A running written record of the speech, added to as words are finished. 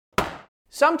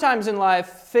Sometimes in life,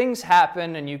 things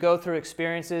happen and you go through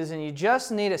experiences and you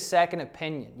just need a second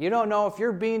opinion. You don't know if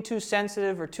you're being too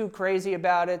sensitive or too crazy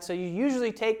about it, so you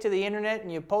usually take to the internet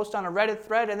and you post on a Reddit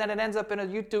thread and then it ends up in a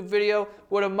YouTube video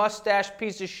with a mustache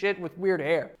piece of shit with weird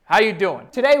hair. How you doing?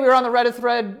 Today we're on the Reddit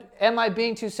thread, am I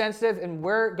being too sensitive? And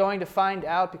we're going to find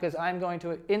out because I'm going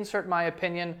to insert my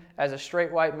opinion as a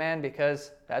straight white man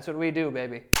because that's what we do,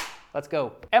 baby. Let's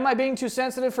go. Am I being too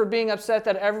sensitive for being upset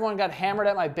that everyone got hammered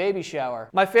at my baby shower?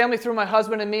 My family threw my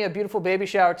husband and me a beautiful baby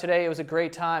shower today. It was a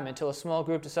great time until a small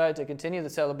group decided to continue the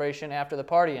celebration after the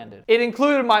party ended. It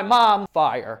included my mom,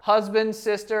 fire, husband,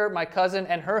 sister, my cousin,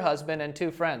 and her husband, and 2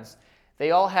 friends.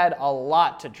 They all had a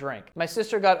lot to drink. My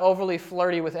sister got overly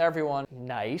flirty with everyone.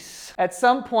 Nice. At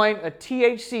some point, a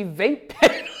THC vape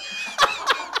pen.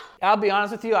 I'll be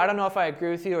honest with you, I don't know if I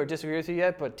agree with you or disagree with you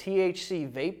yet, but THC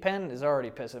vape pen is already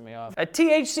pissing me off. A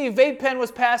THC vape pen was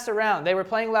passed around. They were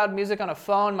playing loud music on a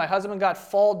phone. My husband got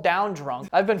fall down drunk.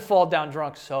 I've been fall down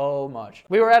drunk so much.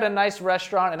 We were at a nice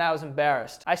restaurant and I was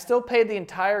embarrassed. I still paid the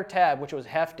entire tab, which was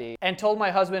hefty, and told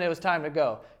my husband it was time to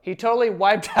go. He totally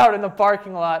wiped out in the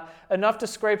parking lot, enough to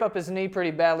scrape up his knee pretty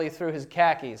badly through his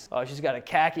khakis. Oh, she's got a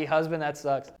khaki husband, that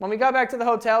sucks. When we got back to the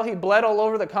hotel, he bled all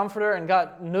over the comforter and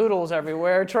got noodles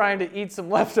everywhere trying to eat some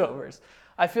leftovers.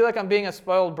 I feel like I'm being a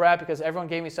spoiled brat because everyone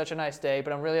gave me such a nice day,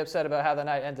 but I'm really upset about how the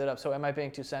night ended up, so am I being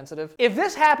too sensitive? If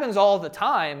this happens all the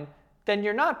time, then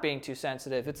you're not being too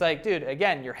sensitive. It's like, dude,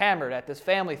 again, you're hammered at this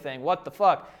family thing, what the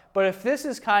fuck? But if this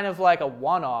is kind of like a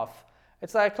one-off,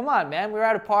 it's like, come on, man, we were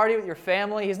at a party with your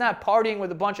family. He's not partying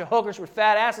with a bunch of hookers with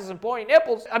fat asses and pointy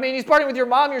nipples. I mean, he's partying with your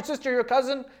mom, your sister, your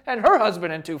cousin, and her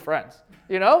husband and 2 friends,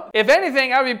 you know? If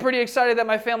anything, I would be pretty excited that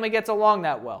my family gets along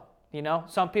that well. You know,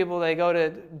 some people, they go to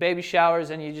baby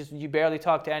showers and you barely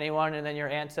talk to anyone, and then your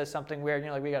aunt says something weird and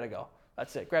you're like, we gotta go.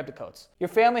 That's it, grab the coats. Your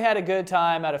family had a good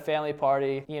time at a family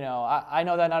party. You know, I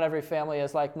know that not every family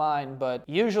is like mine, but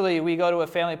usually we go to a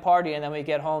family party and then we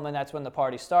get home and that's when the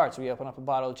party starts. We open up a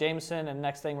bottle of Jameson and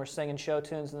next thing we're singing show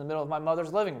tunes in the middle of my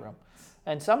mother's living room.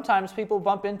 And sometimes people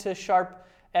bump into sharp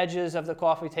edges of the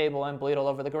coffee table and bleed all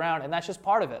over the ground, and that's just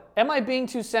part of it. Am I being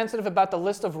too sensitive about the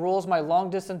list of rules my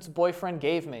long-distance boyfriend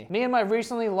gave me? Me and my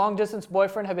recently long-distance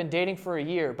boyfriend have been dating for a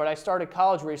year, but I started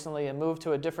college recently and moved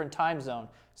to a different time zone.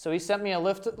 So he sent me a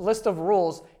list of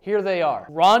rules. Here they are.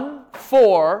 Run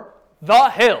for the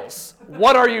hills.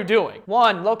 What are you doing?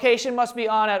 1, location must be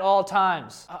on at all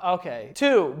times. Okay.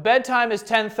 2, bedtime is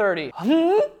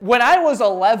 10:30. When I was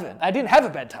 11, I didn't have a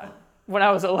bedtime when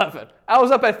I was 11. I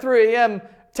was up at 3 a.m.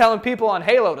 telling people on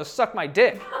Halo to suck my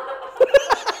dick.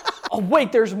 Oh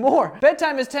wait, there's more.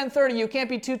 Bedtime is 10:30. You can't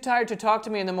be too tired to talk to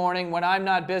me in the morning when I'm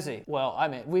not busy. Well, I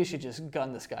mean, we should just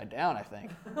gun this guy down, I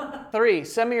think. 3,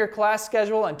 send me your class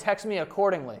schedule and text me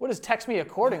accordingly. What does text me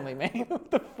accordingly mean?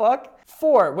 What the fuck?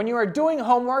 4, when you are doing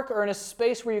homework or in a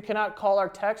space where you cannot call or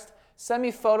text, send me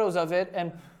photos of it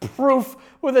and proof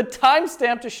with a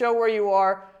timestamp to show where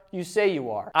you say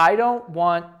you are. I don't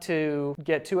want to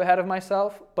get too ahead of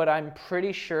myself, but I'm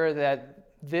pretty sure that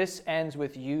this ends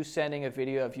with you sending a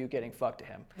video of you getting fucked to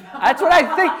him. That's what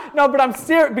I think. No, but I'm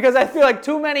serious because I feel like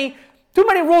too many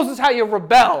rules is how you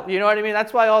rebel. You know what I mean?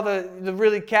 That's why all the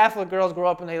really Catholic girls grow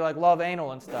up and they like love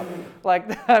anal and stuff.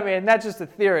 Like, I mean, that's just a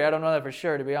theory. I don't know that for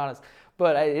sure, to be honest.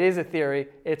 But it is a theory.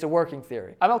 It's a working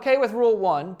theory. I'm okay with rule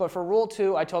 1, but for rule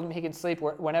 2, I told him he can sleep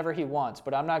whenever he wants,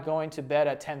 but I'm not going to bed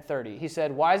at 10:30. He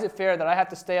said, why is it fair that I have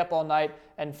to stay up all night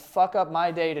and fuck up my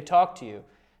day to talk to you?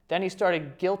 Then he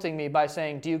started guilting me by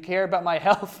saying, do you care about my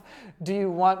health? Do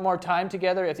you want more time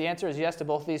together? If the answer is yes to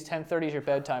both of these, 10:30 is your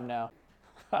bedtime now.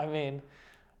 I mean,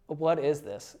 what is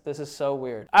this? This is so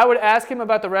weird. I would ask him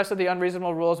about the rest of the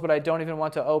unreasonable rules, but I don't even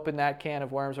want to open that can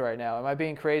of worms right now. Am I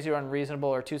being crazy or unreasonable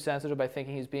or too sensitive by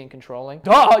thinking he's being controlling?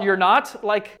 Duh, you're not?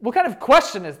 Like, what kind of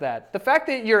question is that? The fact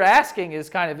that you're asking is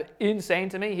kind of insane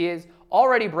to me. He has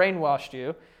already brainwashed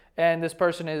you, and this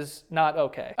person is not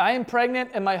okay. I am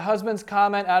pregnant, and my husband's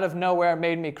comment out of nowhere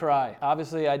made me cry.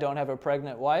 Obviously, I don't have a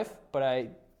pregnant wife, but I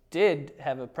did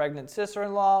have a pregnant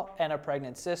sister-in-law and a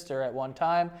pregnant sister at one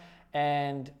time,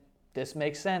 and this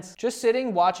makes sense. Just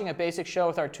sitting, watching a basic show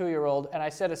with our 2-year-old, and I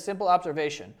said a simple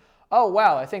observation. Oh,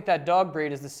 wow, I think that dog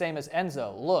breed is the same as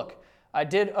Enzo. Look. I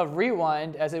did a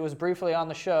rewind as it was briefly on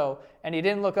the show, and he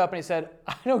didn't look up and he said,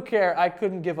 I don't care, I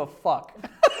couldn't give a fuck.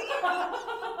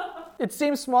 It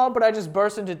seems small, but I just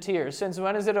burst into tears. Since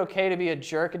when is it okay to be a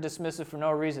jerk and dismissive for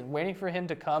no reason? Waiting for him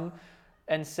to come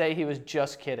and say he was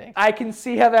just kidding. I can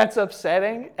see how that's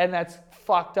upsetting, and that's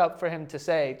fucked up for him to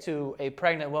say to a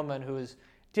pregnant woman who is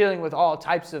dealing with all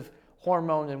types of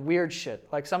hormones and weird shit.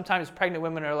 Like sometimes pregnant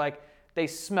women are like they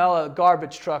smell a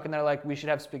garbage truck and they're like, we should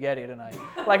have spaghetti tonight.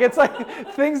 Like, it's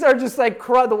like, things are just like,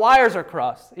 the wires are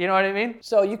crossed. You know what I mean?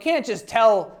 So you can't just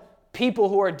tell people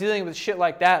who are dealing with shit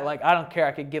like that, like, I don't care,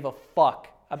 I could give a fuck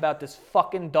about this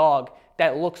fucking dog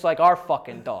that looks like our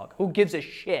fucking dog. Who gives a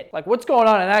shit? Like, what's going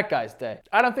on in that guy's day?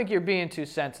 I don't think you're being too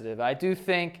sensitive. I do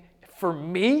think, for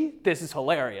me, this is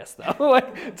hilarious, though.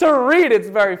 Like, to read, it's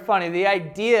very funny. The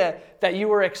idea that you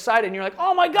were excited and you're like,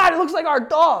 oh my God, it looks like our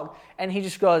dog. And he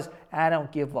just goes, I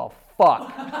don't give a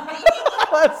fuck.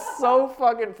 That's so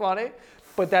fucking funny.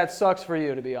 But that sucks for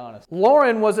you, to be honest.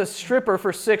 Lauren was a stripper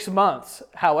for 6 months.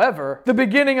 However, the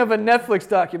beginning of a Netflix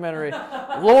documentary.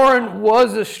 Lauren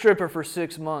was a stripper for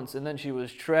 6 months, and then she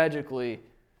was tragically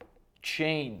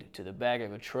chained to the back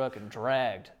of a truck and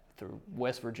dragged through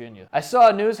West Virginia. I saw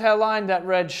a news headline that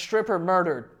read, stripper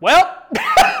murdered. Well,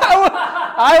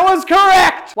 I was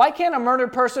correct. Why can't a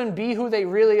murdered person be who they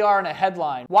really are in a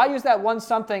headline? Why use that one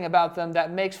something about them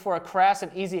that makes for a crass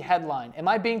and easy headline? Am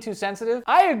I being too sensitive?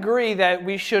 I agree that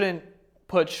we shouldn't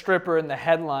put stripper in the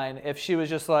headline if she was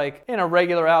just like in a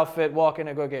regular outfit walking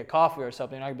to go get coffee or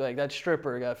something. I'd be like, that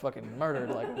stripper got fucking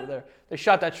murdered like over there. They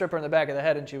shot that stripper in the back of the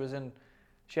head and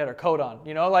she had her coat on,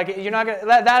 you know, like you're not gonna,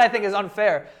 that I think is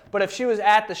unfair. But if she was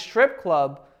at the strip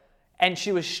club and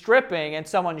she was stripping and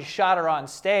someone shot her on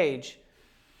stage,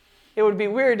 it would be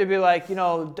weird to be like, you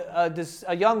know,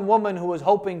 a young woman who was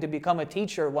hoping to become a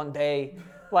teacher one day,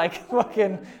 like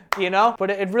fucking, you know? But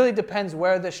it really depends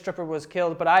where the stripper was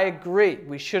killed. But I agree,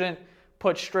 we shouldn't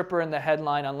put stripper in the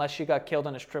headline unless she got killed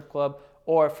in a strip club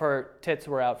or if her tits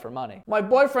were out for money. My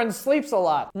boyfriend sleeps a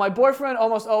lot. My boyfriend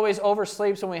almost always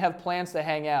oversleeps when we have plans to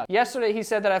hang out. Yesterday he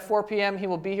said that at 4 p.m. he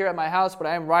will be here at my house, but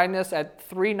I am writing this at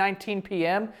 3:19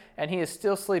 p.m. and he is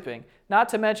still sleeping. Not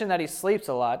to mention that he sleeps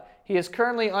a lot. He is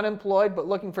currently unemployed but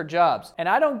looking for jobs. And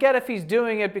I don't get if he's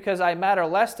doing it because I matter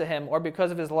less to him or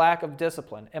because of his lack of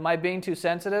discipline. Am I being too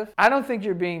sensitive? I don't think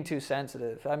you're being too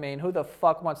sensitive. I mean, who the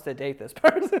fuck wants to date this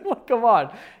person? Like, come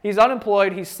on. He's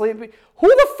unemployed, he's sleeping. Who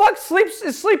the fuck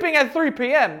is sleeping at 3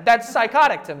 p.m.? That's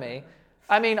psychotic to me.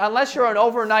 I mean, unless you're an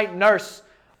overnight nurse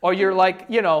or you're like,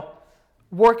 you know,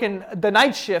 working the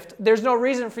night shift, there's no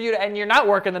reason for you to, and you're not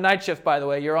working the night shift, by the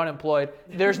way, you're unemployed.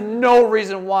 There's no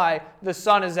reason why the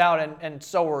sun is out and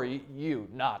so are you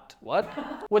not. What?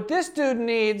 What this dude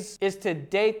needs is to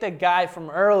date the guy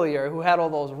from earlier who had all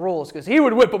those rules, because he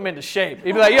would whip him into shape.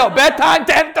 He'd be like, yo, bedtime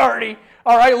 10:30.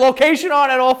 All right, location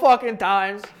on at all fucking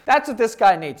times. That's what this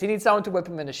guy needs. He needs someone to whip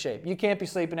him into shape. You can't be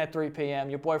sleeping at 3 p.m.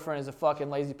 Your boyfriend is a fucking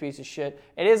lazy piece of shit.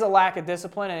 It is a lack of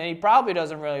discipline, and he probably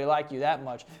doesn't really like you that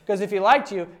much. Because if he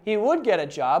liked you, he would get a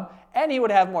job, and he would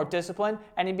have more discipline,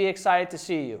 and he'd be excited to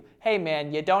see you. Hey,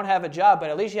 man, you don't have a job, but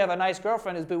at least you have a nice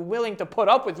girlfriend who's been willing to put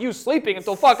up with you sleeping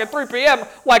until fucking 3 p.m.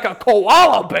 like a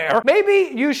koala bear.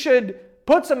 Maybe you should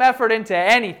put some effort into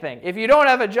anything. If you don't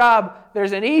have a job,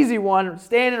 there's an easy one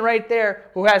standing right there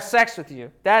who has sex with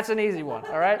you. That's an easy one,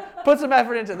 all right? Put some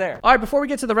effort into there. All right, before we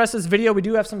get to the rest of this video, we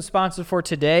do have some sponsors for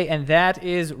today, and that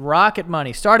is Rocket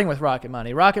Money. Starting with Rocket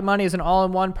Money. Rocket Money is an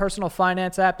all-in-one personal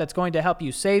finance app that's going to help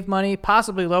you save money,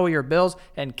 possibly lower your bills,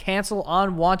 and cancel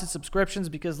unwanted subscriptions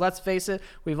because, let's face it,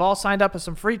 we've all signed up for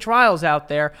some free trials out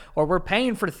there, or we're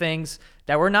paying for things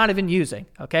that we're not even using,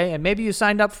 okay? And maybe you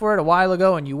signed up for it a while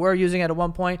ago and you were using it at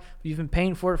one point, but you've been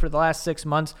paying for it for the last 6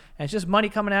 months, and it's just money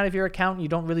coming out of your account and you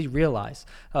don't really realize.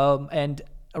 And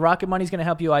Rocket Money is going to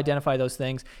help you identify those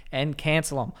things and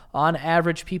cancel them. On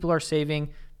average, people are saving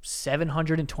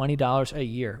 $720 a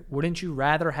year. Wouldn't you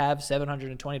rather have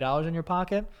 $720 in your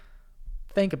pocket?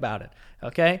 Think about it,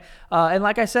 okay? And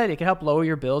like I said, it can help lower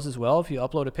your bills as well. If you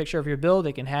upload a picture of your bill,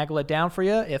 they can haggle it down for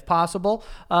you if possible.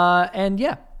 And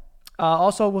yeah.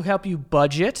 Also will help you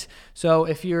budget. So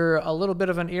if you're a little bit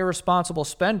of an irresponsible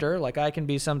spender, like I can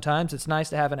be sometimes, it's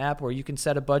nice to have an app where you can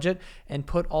set a budget and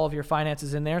put all of your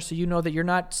finances in there so you know that you're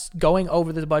not going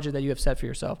over the budget that you have set for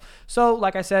yourself. So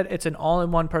like I said, it's an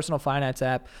all-in-one personal finance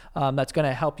app that's going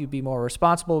to help you be more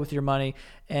responsible with your money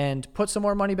and put some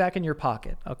more money back in your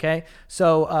pocket, okay?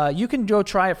 So you can go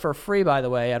try it for free, by the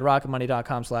way, at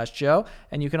rocketmoney.com/Joe,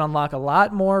 and you can unlock a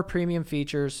lot more premium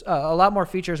features, a lot more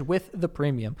features with the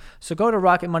premium. So go to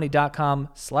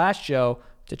rocketmoney.com/Joe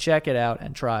to check it out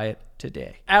and try it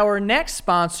today. Our next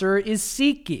sponsor is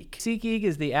SeatGeek. SeatGeek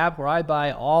is the app where I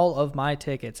buy all of my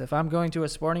tickets. If I'm going to a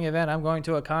sporting event, I'm going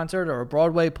to a concert or a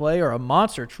Broadway play or a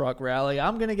monster truck rally,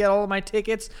 I'm going to get all of my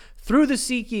tickets through the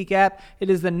SeatGeek app. It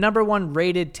is the #1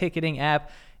 rated ticketing app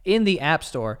in the App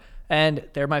Store. and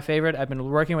they're my favorite. I've been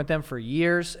working with them for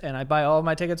years, and I buy all of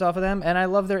my tickets off of them, and I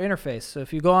love their interface. So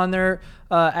if you go on their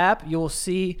app, you will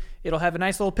see it'll have a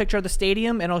nice little picture of the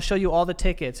stadium, and it'll show you all the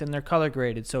tickets, and they're color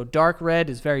graded. So dark red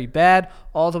is very bad,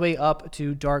 all the way up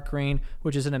to dark green,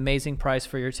 which is an amazing price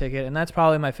for your ticket. And that's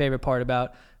probably my favorite part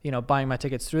about buying my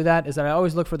tickets through that, is that I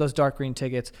always look for those dark green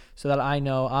tickets so that I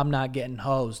know I'm not getting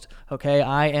hosed. Okay,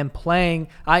 I am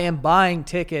buying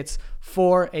tickets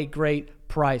for a great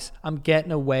price. I'm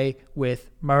getting away with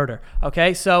murder.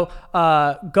 Okay, so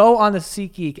go on the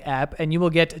SeatGeek app and you will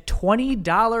get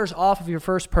 $20 off of your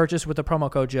first purchase with the promo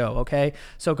code Joe. Okay,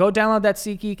 so go download that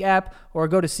SeatGeek app or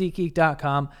go to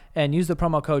SeatGeek.com and use the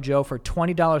promo code Joe for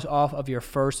 $20 off of your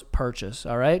first purchase.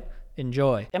 All right.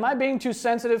 Enjoy. Am I being too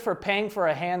sensitive for paying for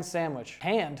a hand sandwich?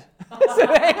 Hand?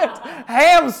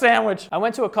 Ham sandwich. I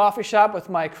went to a coffee shop with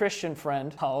my Christian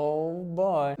friend. Oh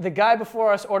boy. The guy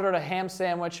before us ordered a ham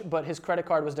sandwich, but his credit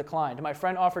card was declined. My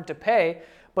friend offered to pay,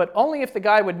 but only if the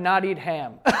guy would not eat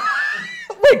ham.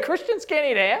 Wait, Christians can't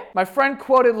eat ham? My friend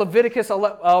quoted Leviticus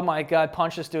 11. Oh my God,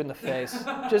 punch this dude in the face.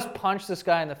 Just punch this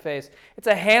guy in the face. It's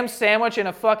a ham sandwich in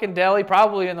a fucking deli,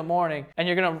 probably in the morning, and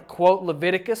you're gonna quote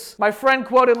Leviticus? My friend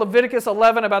quoted Leviticus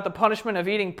 11 about the punishment of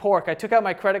eating pork. I took out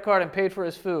my credit card and paid for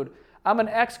his food. I'm an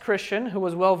ex-Christian who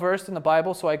was well-versed in the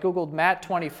Bible, so I Googled Matt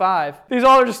 25. These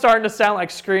all are just starting to sound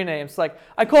like screen names. Like,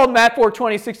 I called Matt for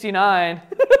 2069.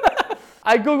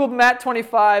 I Googled Matt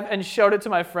 25 and showed it to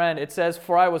my friend. It says,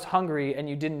 "For I was hungry and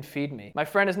you didn't feed me." My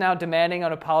friend is now demanding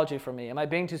an apology from me. Am I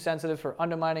being too sensitive for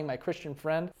undermining my Christian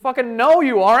friend? Fucking no,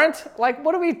 you aren't. Like,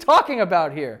 what are we talking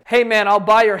about here? Hey man, I'll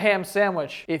buy your ham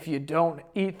sandwich. If you don't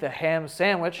eat the ham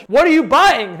sandwich, what are you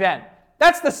buying then?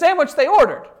 That's the sandwich they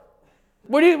ordered.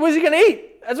 What is he gonna eat?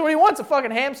 That's what he wants, a fucking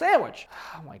ham sandwich.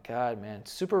 Oh my God, man.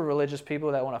 Super religious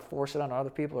people that want to force it on other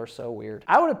people are so weird.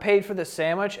 I would have paid for the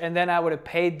sandwich, and then I would have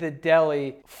paid the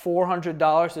deli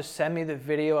 $400 to send me the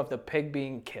video of the pig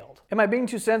being killed. Am I being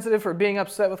too sensitive for being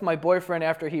upset with my boyfriend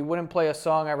after he wouldn't play a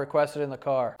song I requested in the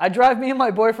car? I drive me and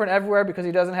my boyfriend everywhere because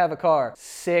he doesn't have a car.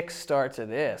 6 start to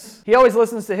this. He always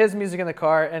listens to his music in the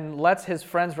car and lets his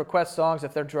friends request songs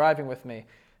if they're driving with me.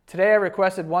 Today I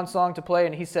requested one song to play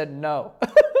and he said no.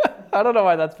 I don't know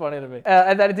why that's funny to me.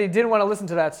 And that he didn't want to listen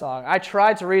to that song. I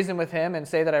tried to reason with him and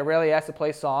say that I rarely ask to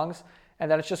play songs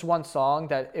and that it's just one song,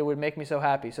 that it would make me so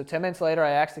happy. So 10 minutes later,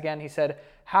 I asked again. He said,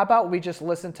 how about we just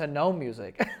listen to no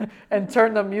music and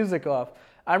turn the music off?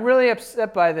 I'm really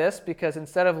upset by this because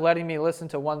instead of letting me listen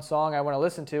to one song I want to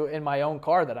listen to in my own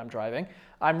car that I'm driving,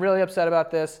 I'm really upset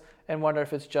about this and wonder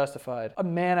if it's justified.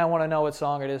 Man, I want to know what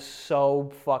song it is so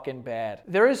fucking bad.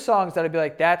 There is songs that I'd be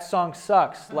like, that song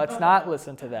sucks. Let's not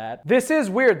listen to that. This is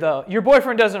weird though. Your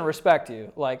boyfriend doesn't respect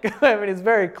you. Like, I mean, it's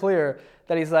very clear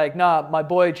that he's like, nah, my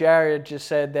boy Jared just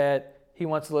said that he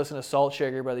wants to listen to Salt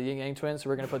Shaker by the Ying Yang Twins, so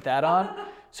we're going to put that on.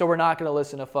 So we're not going to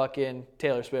listen to fucking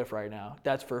Taylor Swift right now.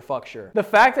 That's for fuck sure. The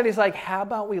fact that he's like, how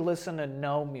about we listen to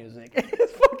no music?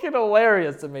 It's fucking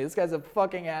hilarious to me. This guy's a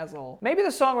fucking asshole. Maybe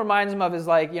the song reminds him of his,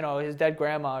 like, his dead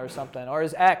grandma or something, or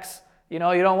his ex. You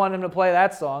don't want him to play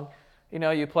that song.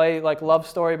 You play like Love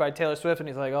Story by Taylor Swift and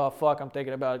he's like, oh fuck, I'm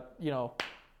thinking about,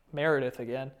 Meredith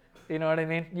again. You know what I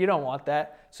mean? You don't want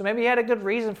that. So maybe he had a good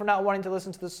reason for not wanting to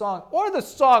listen to the song. Or the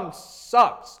song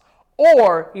sucks.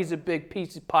 Or he's a big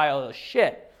pile of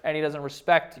shit and he doesn't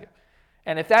respect you.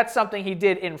 And if that's something he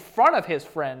did in front of his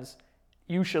friends,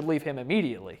 you should leave him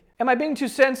immediately. Am I being too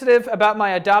sensitive about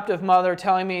my adoptive mother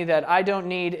telling me that I don't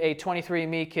need a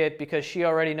 23andMe kit because she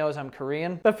already knows I'm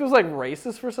Korean? That feels like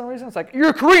racist for some reason. It's like,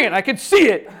 you're Korean, I can see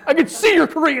it. I can see you're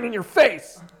Korean in your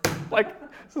face. Like,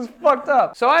 this is fucked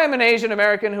up. So I am an Asian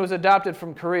American who was adopted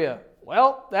from Korea.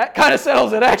 Well, that kind of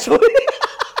settles it actually.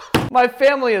 My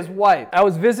family is white. I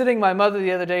was visiting my mother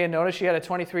the other day and noticed she had a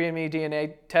 23andMe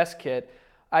DNA test kit.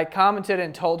 I commented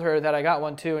and told her that I got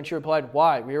one too, and she replied,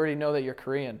 why? We already know that you're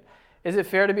Korean. Is it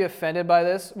fair to be offended by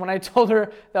this? When I told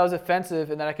her that was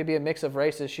offensive and that I could be a mix of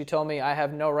races, she told me I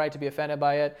have no right to be offended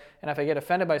by it, and if I get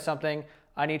offended by something,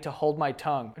 I need to hold my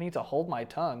tongue. I need to hold my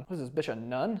tongue? What is this bitch, a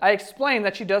nun? I explained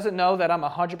that she doesn't know that I'm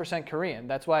 100% Korean.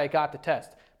 That's why I got the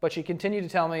test. But she continued to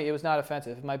tell me it was not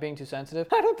offensive. Am I being too sensitive?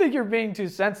 I don't think you're being too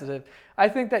sensitive. I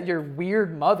think that your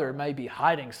weird mother may be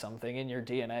hiding something in your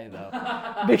DNA though.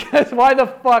 Because why the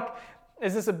fuck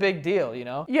is this a big deal,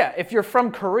 Yeah, if you're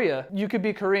from Korea, you could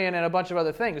be Korean and a bunch of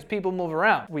other things. People move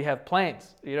around. We have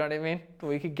planes, you know what I mean?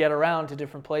 We could get around to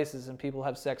different places and people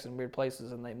have sex in weird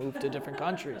places and they move to different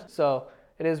countries. So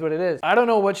it is what it is. I don't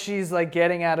know what she's like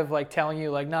getting out of like telling you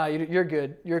like, nah, you're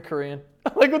good, you're Korean.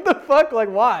 Like what the fuck, like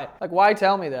why? Like why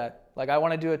tell me that? Like I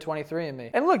want to do a 23andMe.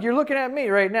 And look, you're looking at me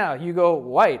right now. You go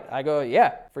white. I go,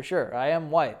 yeah, for sure, I am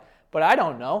white. But I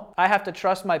don't know. I have to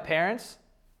trust my parents.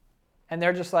 And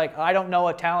they're just like, I don't know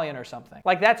Italian or something.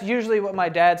 Like, that's usually what my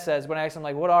dad says when I ask him,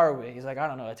 like, what are we? He's like, I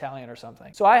don't know, Italian or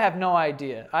something. So I have no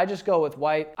idea. I just go with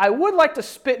white. I would like to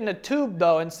spit in a tube,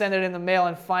 though, and send it in the mail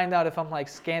and find out if I'm, like,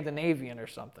 Scandinavian or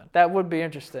something. That would be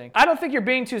interesting. I don't think you're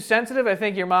being too sensitive. I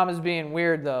think your mom is being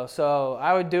weird, though. So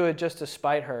I would do it just to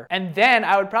spite her. And then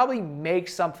I would probably make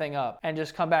something up and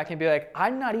just come back and be like,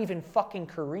 I'm not even fucking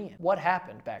Korean. What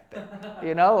happened back then?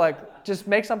 You know, like, just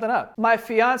make something up. My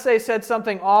fiance said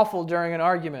something awful during an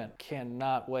argument.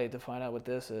 Cannot wait to find out what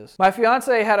this is. My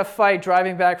fiance had a fight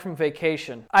driving back from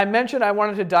vacation. I mentioned I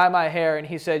wanted to dye my hair, and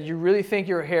he said, you really think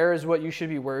your hair is what you should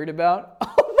be worried about?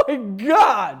 Oh my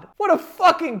God, what a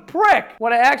fucking prick.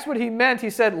 When I asked what he meant,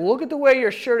 he said, look at the way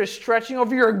your shirt is stretching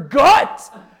over your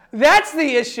gut. That's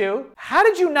the issue. How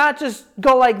did you not just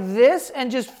go like this and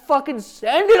just fucking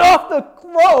send it off the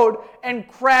road and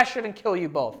crash it and kill you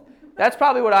both? That's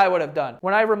probably what I would have done.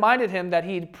 When I reminded him that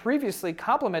he'd previously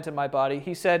complimented my body,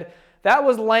 he said, that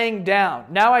was laying down.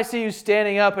 Now I see you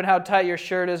standing up and how tight your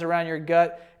shirt is around your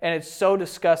gut, and it's so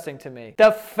disgusting to me.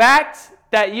 The fact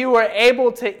that you were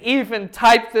able to even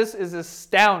type this is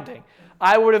astounding.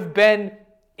 I would have been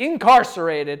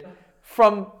incarcerated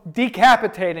from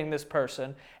decapitating this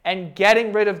person and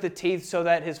getting rid of the teeth so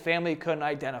that his family couldn't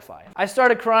identify him. I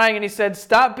started crying and he said,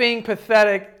 stop being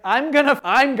pathetic. I'm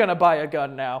gonna buy a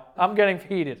gun now. I'm getting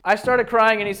heated. I started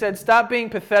crying and he said, stop being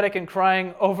pathetic and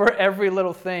crying over every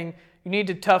little thing. You need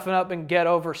to toughen up and get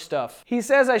over stuff. He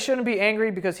says I shouldn't be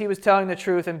angry because he was telling the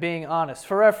truth and being honest.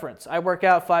 For reference, I work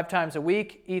out 5 times a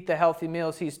week, eat the healthy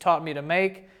meals he's taught me to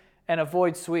make, and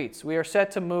avoid sweets. We are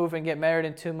set to move and get married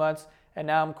in 2 months. And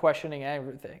now I'm questioning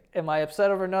everything. Am I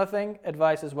upset over nothing?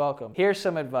 Advice is welcome. Here's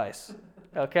some advice,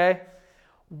 okay?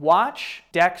 Watch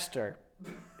Dexter,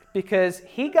 because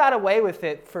he got away with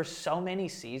it for so many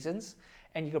seasons,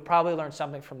 and you could probably learn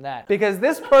something from that. Because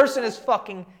this person is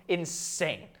fucking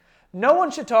insane. No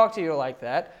one should talk to you like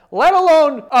that, let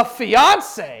alone a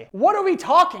fiance. What are we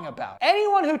talking about?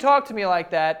 Anyone who talked to me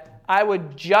like that, I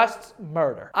would just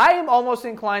murder. I am almost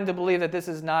inclined to believe that this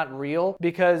is not real,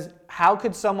 because how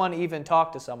could someone even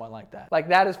talk to someone like that? Like,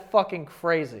 that is fucking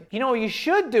crazy. You know what you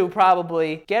should do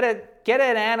probably? Get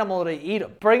an animal to eat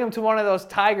them. Bring them to one of those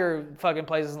tiger fucking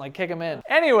places and like kick them in.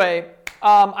 Anyway,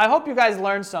 I hope you guys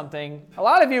learned something. A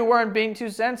lot of you weren't being too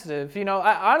sensitive. You know,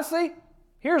 honestly,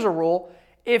 here's a rule.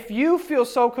 If you feel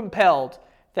so compelled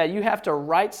that you have to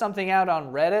write something out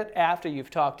on Reddit after you've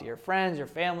talked to your friends, your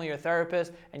family, your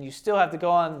therapist, and you still have to go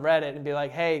on Reddit and be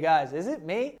like, hey guys, is it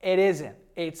me? It isn't.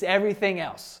 It's everything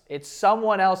else. It's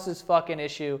someone else's fucking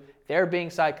issue. They're being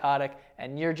psychotic,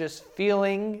 and you're just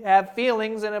have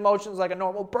feelings and emotions like a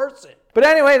normal person. But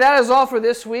anyway, that is all for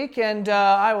this week, and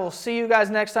I will see you guys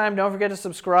next time. Don't forget to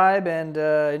subscribe, and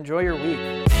enjoy your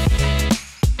week.